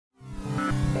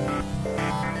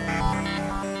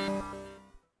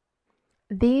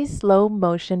These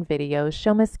slow-motion videos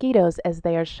show mosquitoes as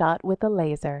they are shot with a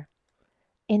laser.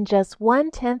 In just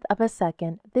 1/10 of a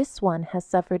second, this one has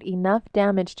suffered enough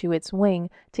damage to its wing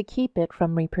to keep it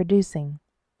from reproducing.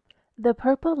 The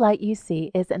purple light you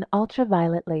see is an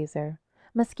ultraviolet laser.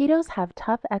 Mosquitoes have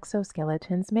tough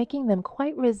exoskeletons, making them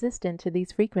quite resistant to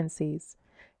these frequencies.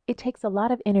 It takes a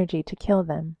lot of energy to kill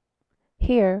them.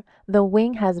 Here, the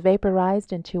wing has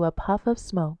vaporized into a puff of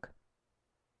smoke.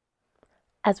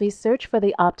 As we search for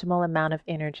the optimal amount of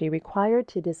energy required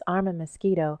to disarm a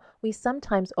mosquito, we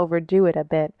sometimes overdo it a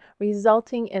bit,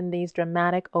 resulting in these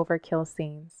dramatic overkill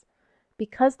scenes.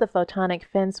 Because the photonic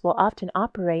fence will often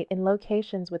operate in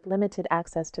locations with limited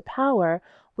access to power,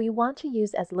 we want to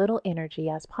use as little energy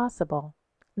as possible.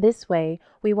 This way,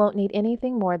 we won't need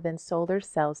anything more than solar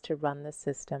cells to run the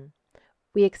system.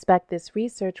 We expect this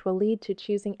research will lead to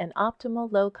choosing an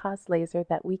optimal low-cost laser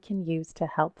that we can use to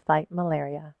help fight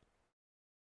malaria.